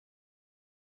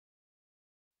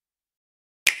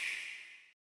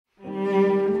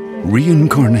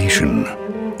Reincarnation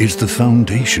is the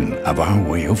foundation of our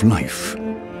way of life.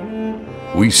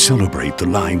 We celebrate the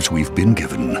lives we've been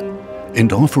given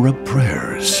and offer up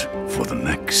prayers for the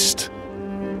next.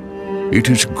 It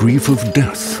is grief of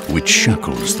death which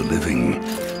shackles the living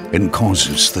and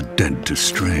causes the dead to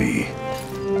stray.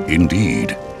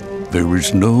 Indeed, there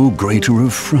is no greater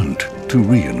affront to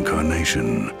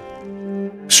reincarnation.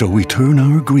 So we turn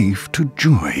our grief to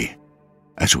joy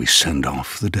as we send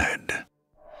off the dead.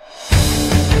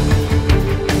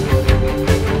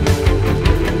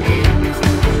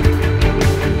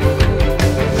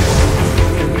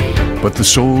 But the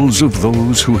souls of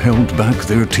those who held back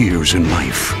their tears in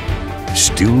life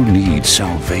still need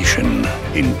salvation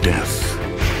in death.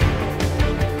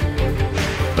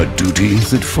 A duty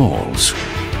that falls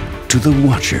to the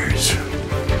Watchers.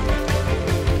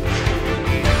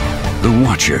 The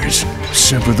Watchers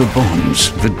sever the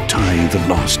bonds that tie the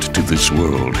lost to this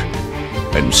world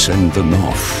and send them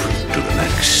off to the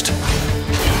next.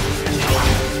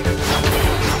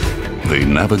 They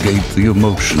navigate the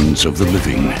emotions of the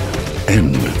living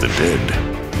and the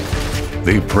dead.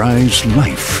 They prize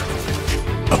life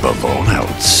above all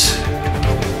else.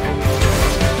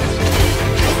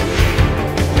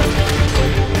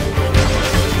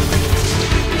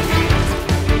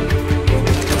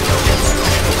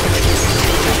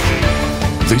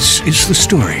 This is the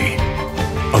story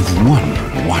of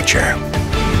one Watcher.